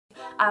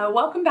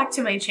Welcome back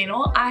to my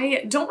channel.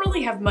 I don't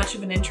really have much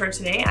of an intro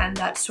today, and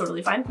that's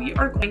totally fine. We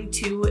are going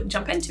to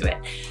jump into it.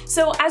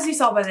 So as you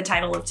saw by the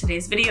title of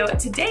today's video,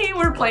 today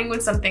we're playing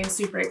with something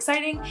super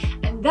exciting,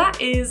 and that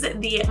is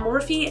the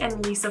Morphe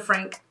and Lisa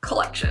Frank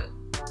collection.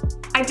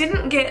 I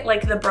didn't get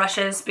like the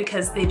brushes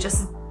because they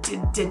just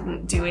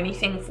didn't do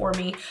anything for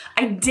me.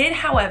 I did,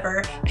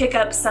 however, pick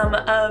up some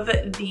of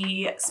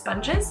the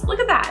sponges.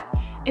 Look at that.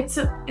 Is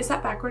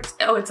that backwards?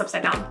 Oh, it's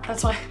upside down.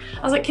 That's why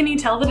I was like, can you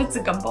tell that it's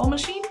a gumball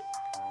machine?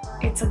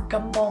 It's a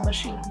gumball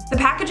machine. The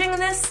packaging in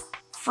this,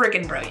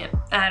 friggin' brilliant.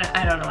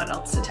 I don't know what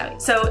else to tell you.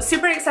 So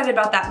super excited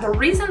about that. The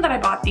reason that I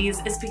bought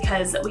these is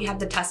because we had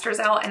the testers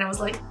out and I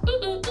was like,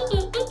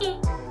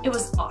 it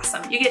was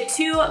awesome. You get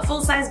 2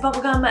 full-size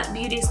bubblegum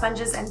beauty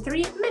sponges and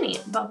 3 mini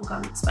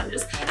bubblegum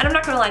sponges. And I'm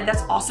not gonna lie,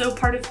 that's also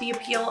part of the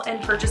appeal in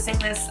purchasing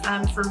this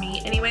for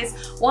me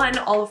anyways. One,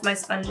 all of my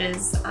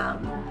sponges, I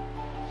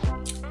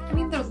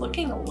mean, they're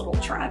looking a little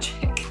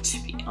tragic, to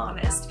be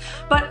honest.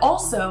 But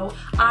also,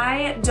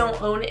 I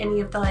don't own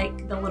any of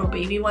the little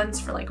baby ones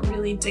for like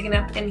really digging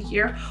up in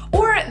here.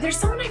 Or there's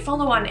someone I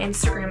follow on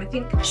Instagram. I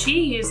think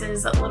she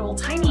uses little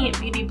tiny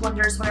beauty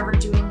blenders whenever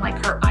doing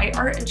like her eye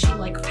art, and she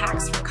like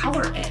packs her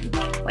color in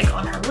like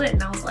on her lid.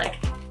 And I was like,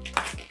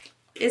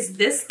 is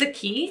this the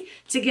key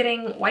to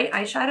getting white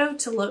eyeshadow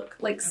to look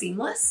like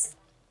seamless?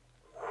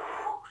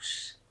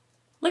 Whoosh.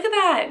 Look at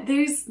that,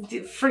 there's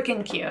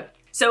freaking cute.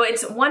 So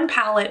it's one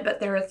palette, but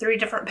there are 3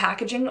 different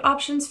packaging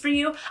options for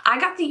you. I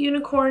got the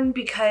unicorn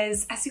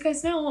because, as you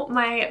guys know,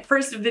 my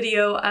first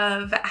video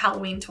of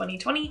Halloween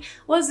 2020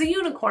 was the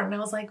unicorn. And I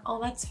was like,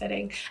 oh, that's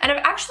fitting. And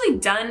I've actually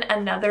done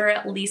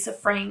another Lisa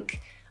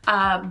Frank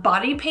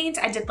body paint.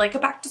 I did like a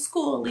back to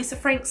school Lisa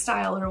Frank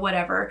style or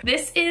whatever.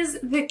 This is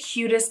the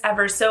cutest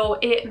ever. So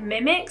it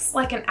mimics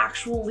like an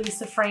actual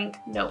Lisa Frank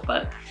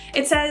notebook.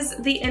 It says,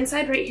 the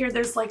inside right here,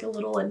 there's like a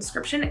little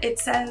inscription. It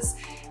says,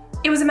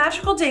 "It was a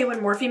magical day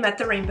when Morphe met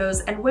the rainbows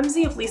and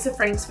whimsy of Lisa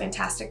Frank's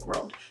fantastic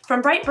world.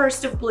 From bright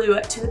burst of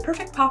blue to the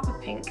perfect pop of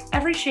pink,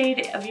 every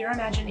shade of your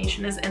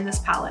imagination is in this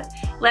palette.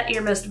 Let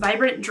your most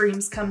vibrant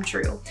dreams come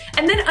true."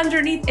 And then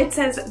underneath it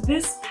says,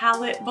 "This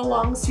palette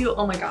belongs to,"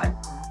 oh my God.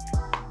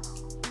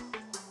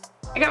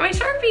 I got my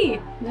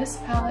Sharpie. "This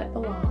palette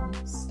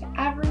belongs to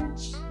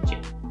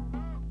AverageJo."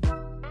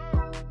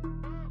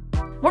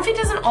 Morphe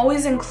doesn't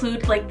always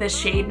include like the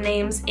shade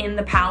names in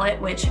the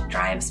palette, which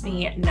drives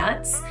me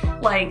nuts.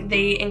 Like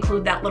they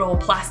include that little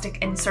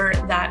plastic insert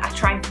that I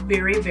tried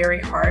very, very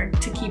hard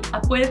to keep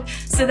up with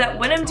so that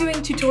when I'm doing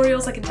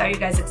tutorials, I can tell you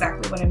guys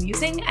exactly what I'm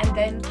using, and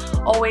then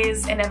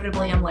always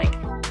inevitably I'm like,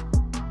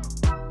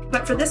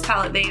 but for this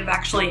palette, they've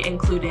actually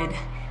included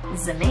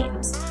the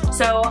names.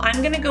 So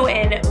I'm gonna go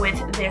in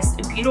with this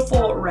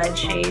beautiful red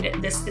shade.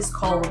 This is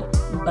called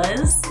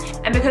Buzz.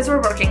 And because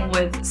we're working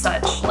with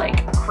such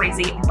like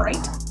crazy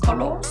bright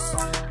colors,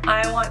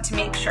 I want to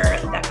make sure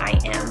that I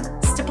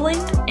am stippling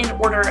in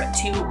order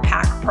to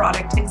pack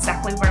product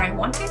exactly where I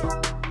want it.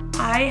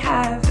 I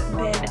have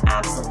been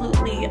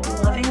absolutely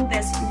loving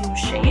this new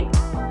shape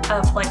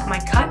of like my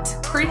cut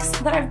crease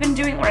that I've been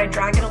doing, where I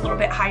drag it a little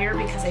bit higher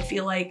because I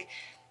feel like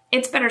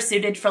it's better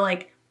suited for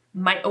like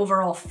my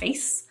overall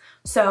face.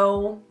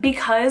 So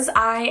because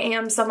I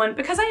am someone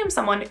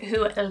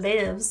who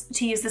lives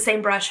to use the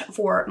same brush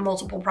for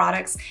multiple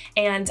products,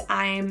 and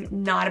I'm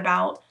not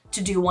about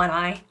to do one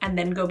eye and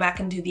then go back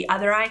and do the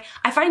other eye,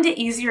 I find it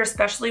easier,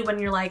 especially when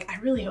you're like, I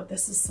really hope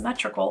this is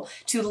symmetrical,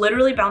 to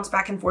literally bounce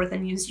back and forth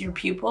and use your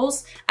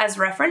pupils as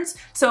reference.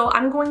 So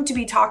I'm going to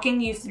be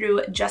talking you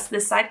through just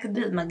this side because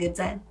this is my good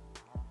side.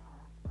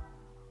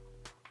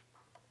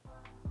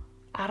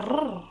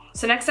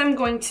 So next I'm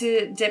going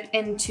to dip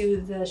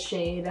into the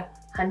shade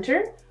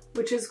Hunter,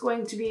 which is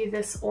going to be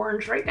this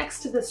orange right next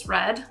to this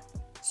red.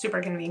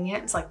 Super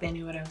convenient. It's like they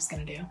knew what I was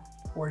gonna do,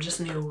 or just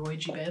knew Roy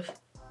G. Biv.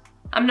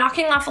 I'm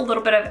knocking off a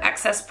little bit of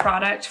excess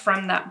product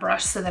from that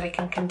brush so that I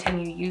can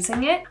continue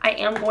using it. I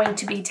am going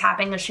to be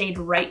tapping a shade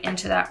right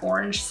into that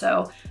orange.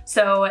 So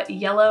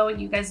yellow,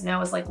 you guys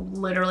know, is like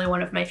literally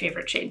one of my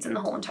favorite shades in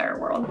the whole entire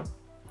world.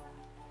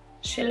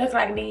 She looked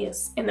like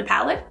this in the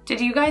palette.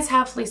 Did you guys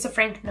have Lisa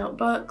Frank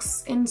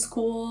notebooks in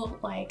school?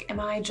 Like,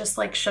 am I just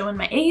like showing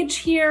my age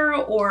here?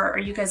 Or are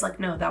you guys like,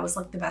 no, that was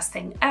like the best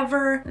thing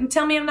ever? And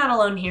tell me I'm not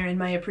alone here in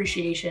my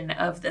appreciation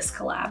of this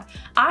collab.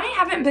 I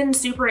haven't been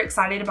super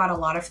excited about a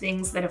lot of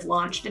things that have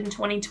launched in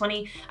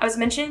 2020. I was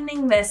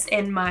mentioning this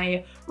in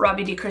my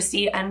Robbie D.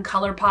 Christie and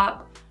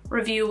ColourPop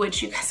review,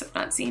 which you guys have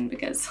not seen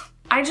because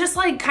I just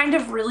like kind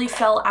of really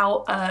fell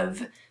out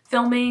of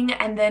filming,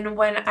 and then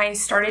when I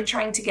started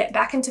trying to get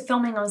back into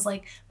filming, I was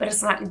like, but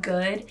it's not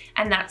good.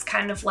 And that's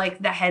kind of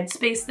like the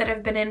headspace that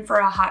I've been in for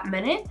a hot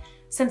minute,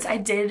 since I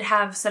did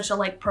have such a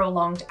like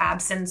prolonged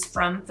absence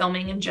from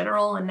filming in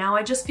general, and now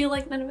I just feel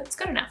like none of it's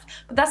good enough.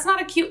 But that's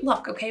not a cute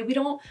look, okay? We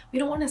don't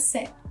want to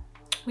sit.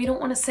 We don't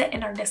want to sit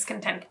in our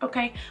discontent,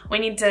 okay? We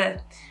need to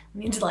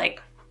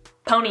like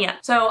pony up.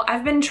 So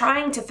I've been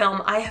trying to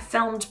film. I have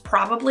filmed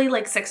probably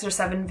like 6 or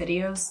 7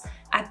 videos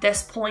at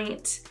this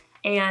point.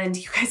 and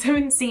you guys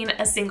haven't seen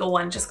a single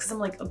one just because I'm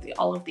like, oh,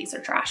 all of these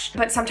are trash.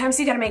 But sometimes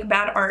you gotta make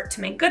bad art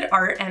to make good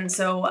art, and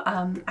so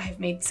I have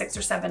made 6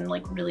 or 7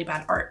 like really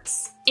bad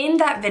arts. In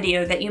that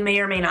video that you may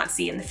or may not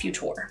see in the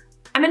future,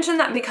 I mentioned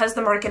that because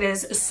the market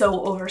is so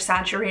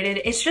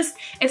oversaturated,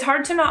 it's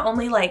hard to not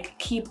only like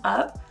keep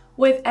up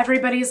with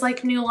everybody's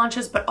like new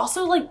launches, but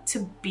also like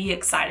to be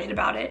excited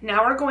about it.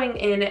 Now we're going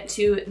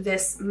into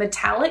this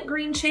metallic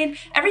green shade.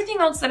 Everything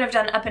else that I've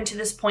done up until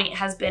this point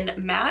has been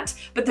matte,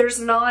 but there's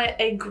not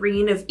a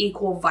green of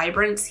equal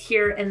vibrance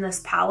here in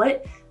this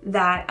palette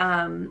that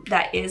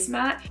that is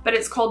matte, but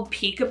it's called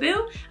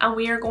Peekaboo, and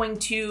we are going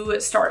to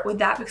start with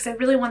that because I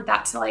really want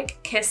that to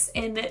like kiss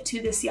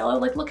into this yellow.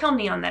 Like, look how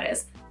neon that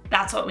is.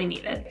 That's what we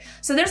needed.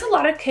 So there's a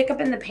lot of kick up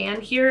in the pan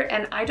here,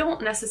 and I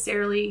don't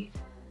necessarily,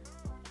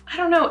 I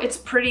don't know, it's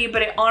pretty,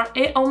 but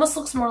it almost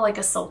looks more like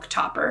a silk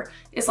topper.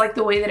 It's like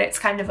the way that it's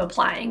kind of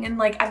applying. And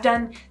like I've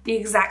done the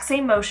exact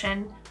same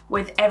motion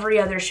with every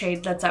other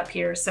shade that's up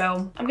here.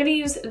 So I'm gonna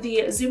use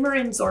the Zoomer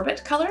in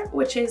Zorbit color,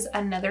 which is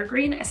another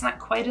green. It's not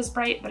quite as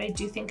bright, but I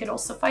do think it'll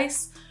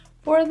suffice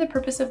for the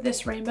purpose of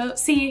this rainbow.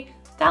 See,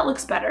 that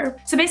looks better.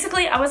 So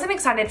basically I wasn't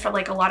excited for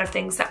like a lot of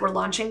things that were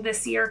launching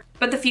this year,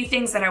 but the few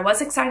things that I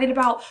was excited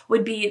about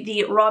would be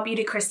the Raw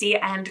Beauty Kristi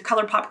and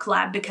ColourPop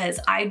collab, because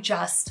I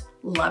just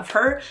love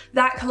her.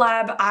 That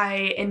collab,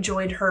 I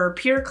enjoyed her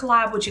Pure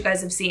collab, which you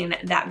guys have seen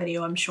that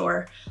video I'm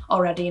sure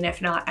already, and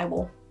if not, I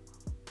will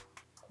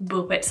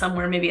boop it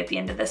somewhere maybe at the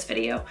end of this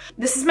video.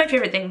 This is my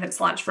favorite thing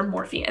that's launched from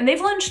Morphe, and they've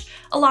launched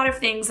a lot of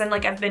things, and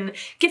like I've been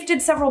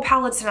gifted several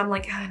palettes and I'm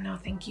like, oh, no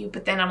thank you,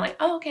 but then I'm like,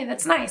 oh okay,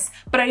 that's nice,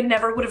 but I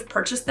never would have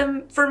purchased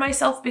them for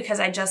myself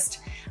because I just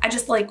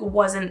like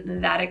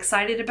wasn't that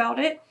excited about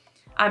it.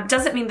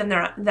 Doesn't mean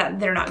that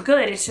they're not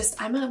good, it's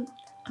just I'm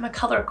a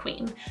color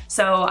queen,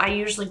 so I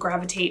usually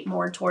gravitate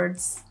more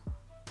towards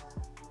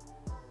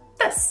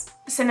this.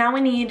 So now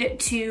we need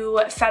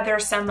to feather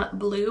some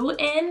blue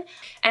in,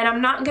 and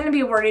I'm not gonna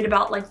be worried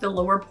about like the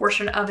lower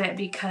portion of it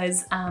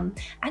because I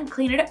can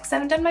clean it up because I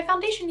haven't done my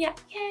foundation yet,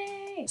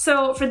 yay!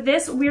 So for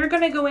this, we're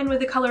gonna go in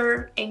with the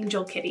color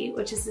Angel Kitty,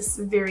 which is this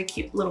very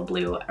cute little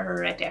blue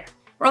right there.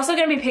 We're also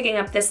gonna be picking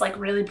up this like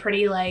really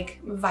pretty like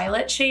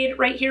violet shade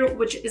right here,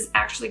 which is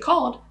actually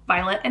called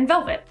Violet and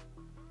Velvet.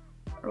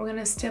 We're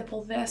gonna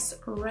stipple this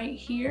right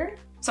here.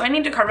 So I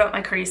need to carve out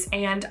my crease,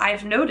 and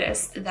I've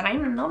noticed that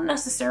I'm not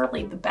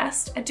necessarily the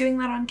best at doing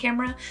that on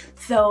camera,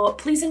 so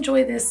please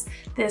enjoy this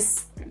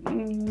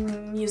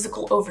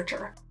musical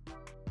overture.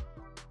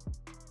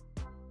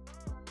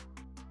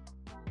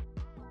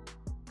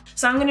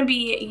 So I'm gonna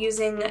be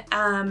using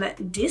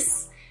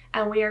this,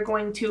 and we're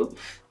gonna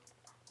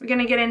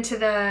get into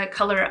the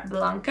color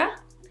Blanca.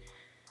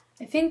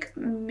 I think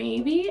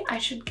maybe I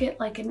should get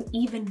like an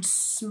even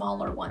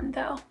smaller one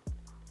though,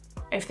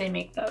 if they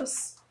make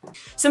those.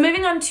 So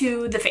moving on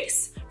to the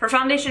face. For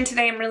foundation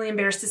today, I'm really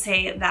embarrassed to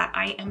say that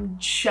I am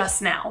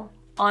just now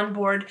on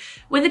board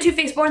with the Too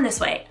Faced Born This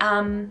Way.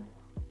 I'm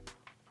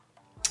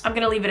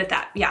gonna leave it at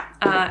that. Yeah,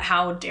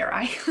 how dare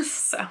I?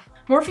 So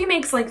Morphe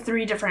makes like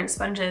 3 different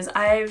sponges.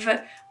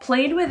 I've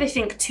played with I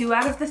think 2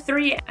 out of the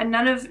 3, and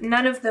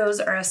none of those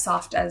are as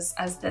soft as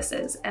this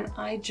is, and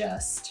I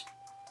just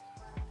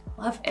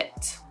love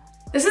it.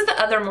 This is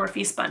the other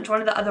Morphe sponge,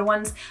 one of the other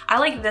ones. I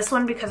like this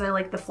one because I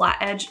like the flat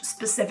edge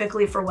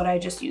specifically for what I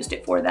just used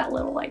it for, that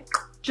little like,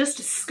 just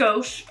a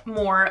skosh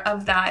more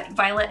of that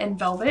Violet and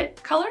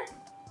Velvet color.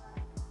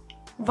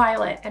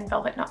 Violet and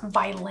Velvet, not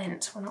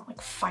violent. We're not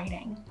like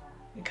fighting.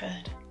 We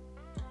could.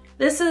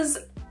 This is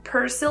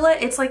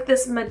Persilla. It's like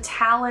this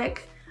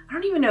metallic, I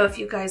don't even know if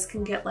you guys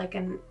can get like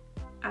an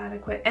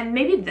adequate, and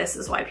maybe this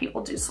is why people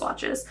do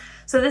swatches.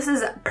 So this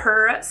is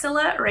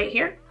Persilla right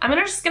here. I'm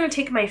just gonna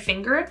take my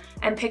finger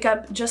and pick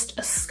up just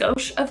a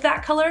skosh of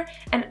that color,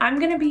 and I'm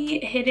gonna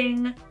be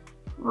hitting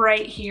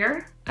right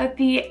here at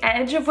the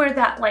edge of where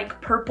that like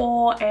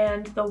purple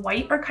and the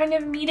white are kind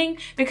of meeting,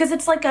 because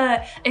it's like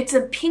it's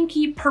a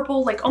pinky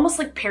purple, like almost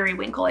like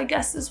periwinkle, I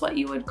guess is what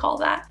you would call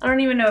that. I don't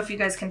even know if you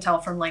guys can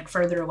tell from like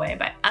further away,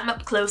 but I'm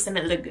up close and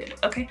it looked good,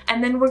 okay?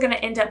 And then we're gonna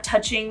end up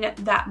touching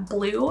that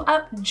blue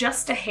up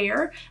just a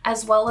hair,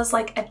 as well as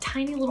like a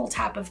tiny little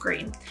tap of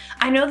green.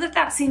 I know that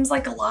that seems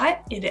like a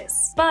lot, it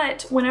is.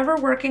 But whenever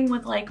working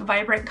with like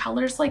vibrant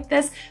colors like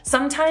this,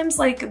 sometimes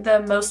like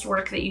the most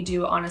work that you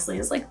do honestly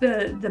is like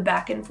the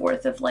back and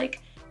forth of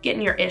like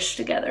getting your ish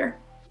together,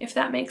 if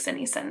that makes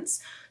any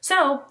sense.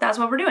 So that's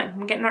what we're doing.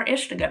 We're getting our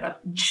ish together.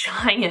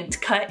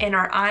 Giant cut in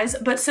our eyes,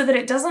 but so that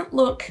it doesn't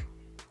look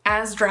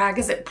as drag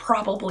as it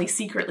probably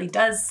secretly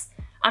does.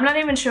 I'm not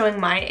even showing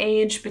my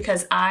age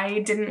because I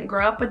didn't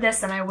grow up with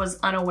this and I was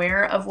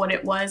unaware of what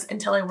it was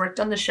until I worked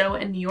on the show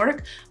in New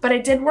York. But I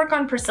did work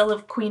on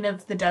Priscilla, Queen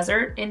of the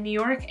Desert in New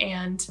York,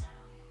 and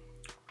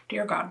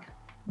dear God,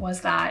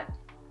 was that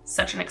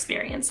such an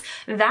experience.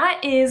 That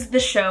is the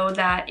show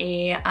that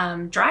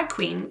a drag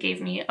queen gave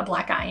me a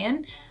black eye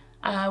in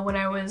when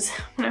I was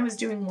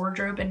doing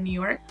wardrobe in New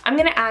York. I'm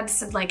gonna add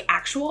some like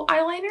actual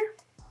eyeliner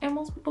and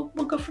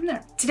we'll go from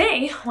there.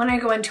 Today, when I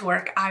go into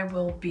work, I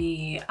will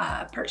be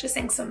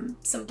purchasing some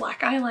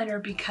black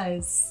eyeliner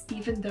because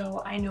even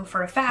though I know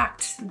for a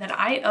fact that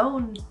I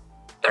own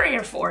 3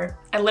 or 4,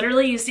 I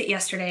literally used it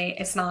yesterday.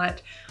 It's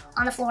not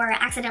on the floor,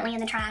 accidentally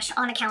in the trash,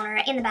 on a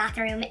counter, in the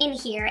bathroom, in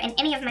here, in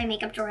any of my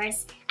makeup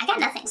drawers. I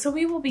got nothing. So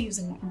we will be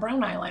using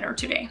brown eyeliner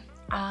today.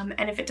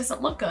 And if it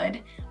doesn't look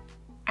good,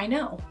 I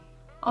know.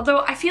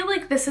 Although I feel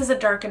like this is a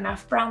dark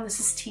enough brown.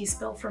 This is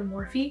T-Spill from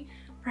Morphe.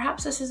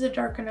 Perhaps this is a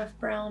dark enough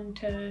brown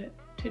to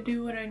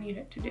do what I need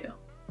it to do.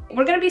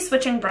 We're gonna be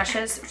switching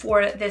brushes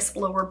for this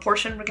lower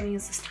portion. We're gonna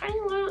use this tiny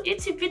little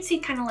itsy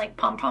bitsy kind of like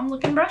pom-pom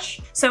looking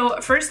brush. So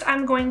first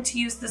I'm going to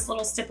use this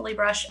little stipply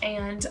brush,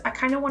 and I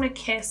kind of want to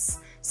kiss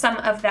some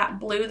of that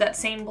blue, that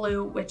same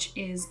blue, which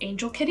is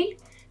Angel Kitty.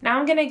 Now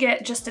I'm gonna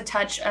get just a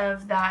touch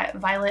of that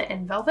violet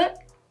and velvet.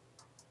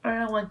 And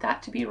I want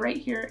that to be right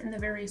here in the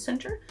very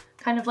center,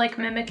 kind of like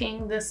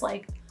mimicking this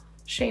like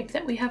shape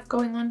that we have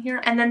going on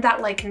here. And then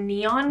that like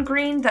neon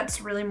green, that's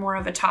really more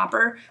of a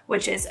topper,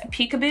 which is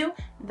Peekaboo.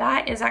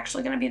 That is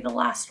actually gonna be the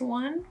last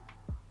one,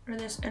 or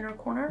this inner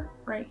corner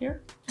right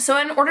here. So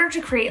in order to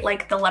create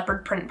like the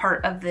leopard print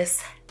part of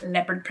this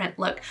leopard print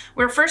look,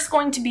 we're first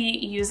going to be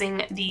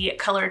using the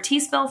color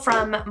T-Spill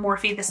from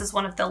Morphe. This is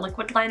one of the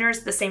liquid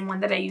liners, the same one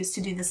that I used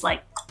to do this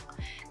like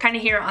kind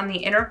of here on the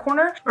inner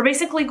corner. We're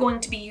basically going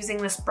to be using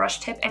this brush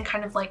tip and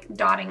kind of like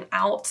dotting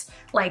out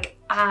like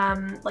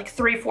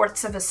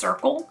 3/4 of a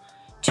circle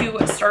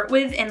to start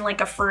with in like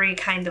a furry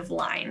kind of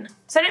line.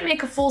 So I didn't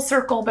make a full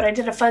circle, but I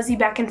did a fuzzy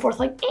back and forth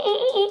like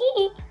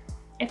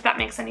if that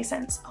makes any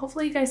sense.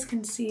 Hopefully you guys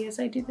can see as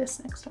I do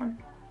this next one.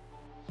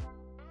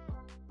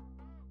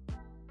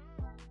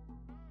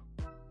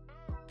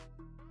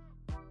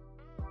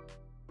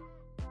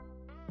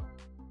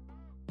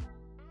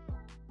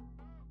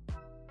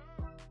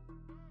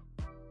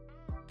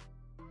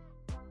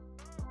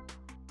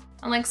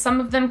 And like some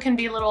of them can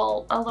be a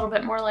little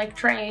bit more like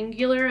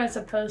triangular as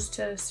opposed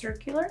to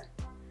circular,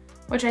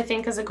 which I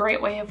think is a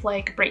great way of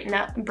like breaking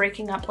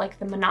up like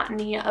the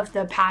monotony of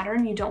the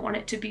pattern. You don't want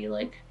it to be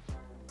like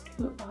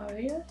too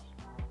obvious.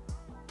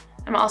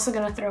 I'm also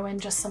gonna throw in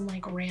just some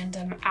like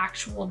random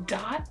actual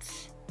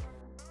dots.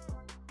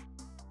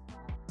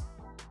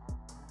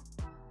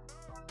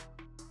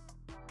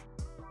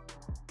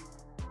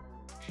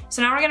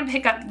 So now we're gonna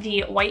pick up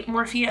the white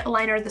Morphe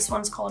liner. This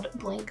one's called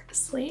Blank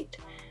Slate.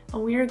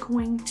 And we are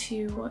going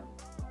to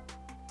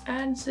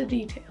add the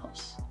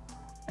details.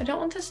 I don't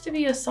want this to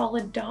be a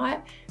solid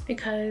dot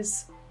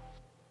because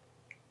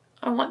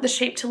I want the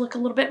shape to look a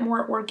little bit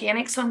more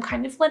organic. So I'm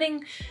kind of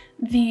letting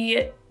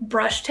the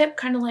brush tip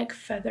kind of like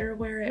feather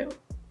where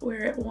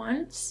it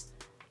wants.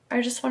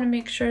 I just want to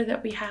make sure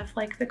that we have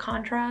like the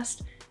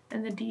contrast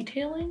and the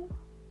detailing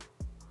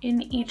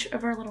in each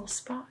of our little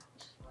spots.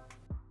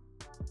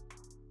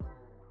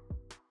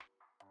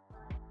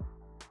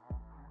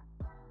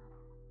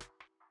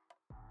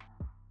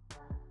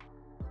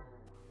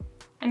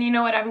 And you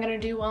know what I'm gonna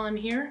do while I'm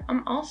here?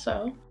 I'm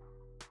also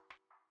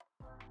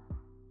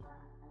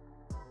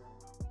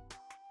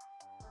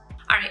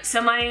Alright,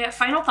 so my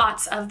final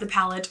thoughts of the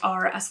palette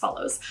are as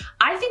follows.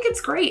 I think it's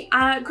great.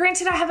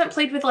 Granted, I haven't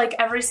played with like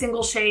every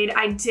single shade.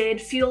 I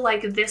did feel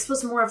like this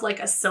was more of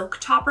like a silk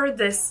topper.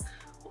 This,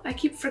 I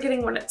keep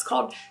forgetting what it's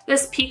called.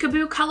 This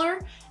Peekaboo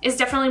color is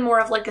definitely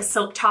more of like a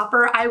silk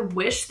topper. I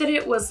wish that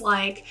it was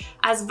like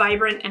as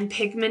vibrant and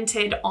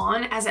pigmented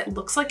on as it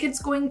looks like it's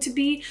going to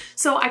be.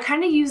 So I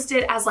kind of used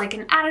it as like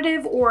an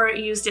additive, or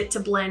used it to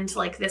blend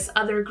like this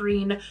other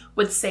green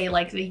with say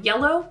like the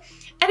yellow.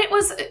 And it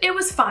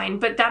was fine,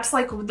 but that's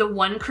like the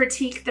one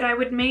critique that I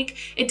would make.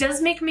 It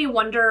does make me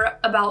wonder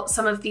about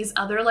some of these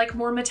other like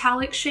more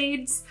metallic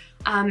shades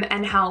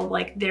and how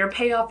like their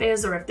payoff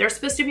is, or if they're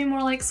supposed to be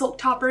more like silk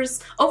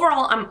toppers.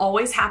 Overall, I'm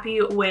always happy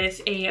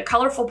with a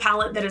colorful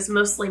palette that is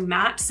mostly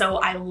matte, so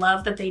I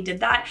love that they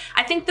did that.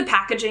 I think the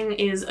packaging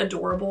is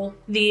adorable.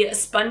 The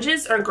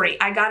sponges are great.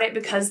 I got it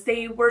because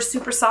they were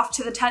super soft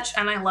to the touch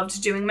and I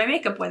loved doing my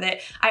makeup with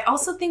it. I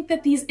also think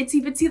that these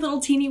itsy bitsy little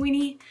teeny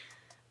weeny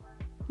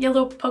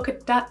yellow polka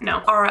dot, no,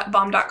 are at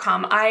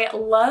bomb.com. I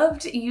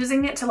loved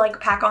using it to like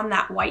pack on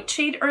that white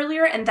shade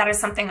earlier, and that is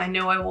something I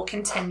know I will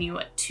continue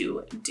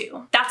to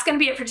do. That's gonna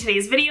be it for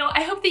today's video.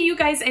 I hope that you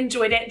guys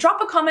enjoyed it. Drop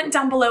a comment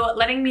down below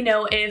letting me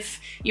know if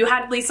you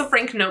had Lisa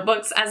Frank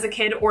notebooks as a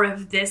kid, or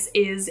if this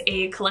is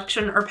a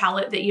collection or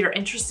palette that you're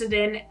interested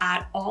in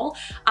at all.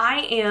 I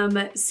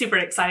am super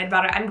excited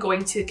about it. I'm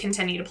going to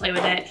continue to play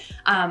with it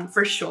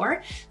for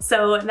sure.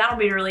 So that'll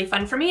be really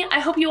fun for me. I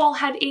hope you all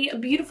had a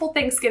beautiful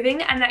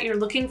Thanksgiving and that you're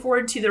looking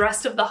forward to the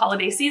rest of the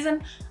holiday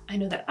season. I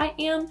know that I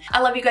am. I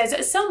love you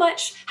guys so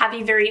much. Have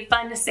a very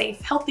fun, safe,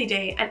 healthy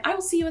day, and I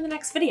will see you in the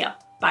next video.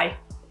 Bye.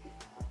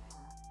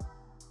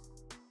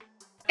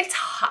 It's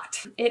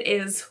hot. It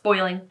is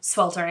boiling,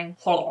 sweltering,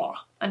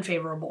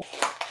 unfavorable.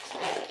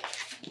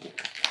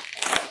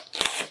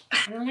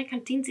 I'm like a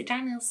teensy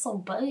tiny little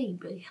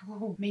baby.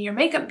 May your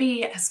makeup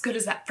be as good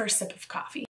as that first sip of coffee.